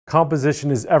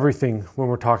Composition is everything when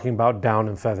we're talking about down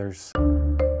and feathers.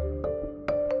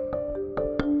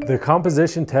 The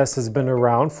composition test has been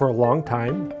around for a long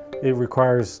time. It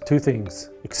requires two things: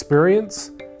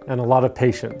 experience and a lot of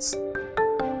patience.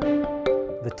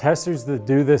 The testers that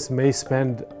do this may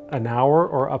spend an hour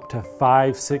or up to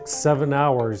 5, 6, 7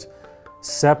 hours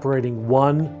separating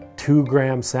 1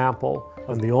 2-gram sample.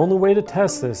 And the only way to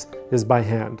test this is by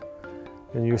hand.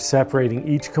 And you're separating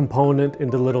each component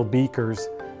into little beakers.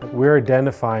 We're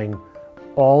identifying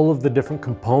all of the different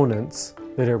components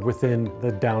that are within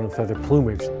the down and feather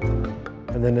plumage.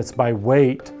 And then it's by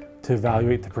weight to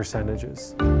evaluate the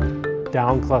percentages.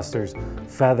 Down clusters,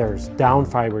 feathers, down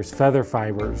fibers, feather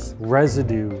fibers,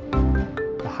 residue.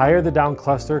 The higher the down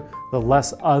cluster, the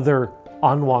less other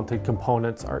unwanted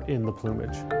components are in the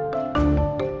plumage.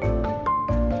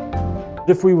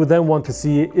 If we would then want to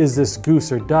see, is this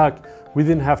goose or duck, we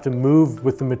then have to move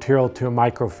with the material to a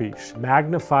microfiche.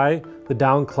 Magnify the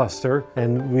down cluster,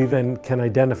 and we then can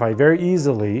identify very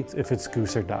easily if it's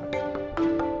goose or duck.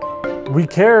 We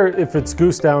care if it's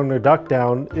goose down or duck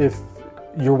down if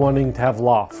you're wanting to have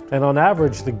loft. And on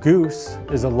average, the goose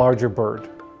is a larger bird,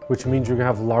 which means you're gonna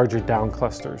have larger down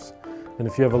clusters. And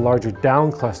if you have a larger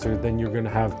down cluster, then you're gonna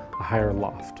have a higher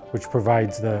loft, which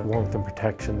provides the warmth and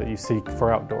protection that you seek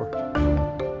for outdoor.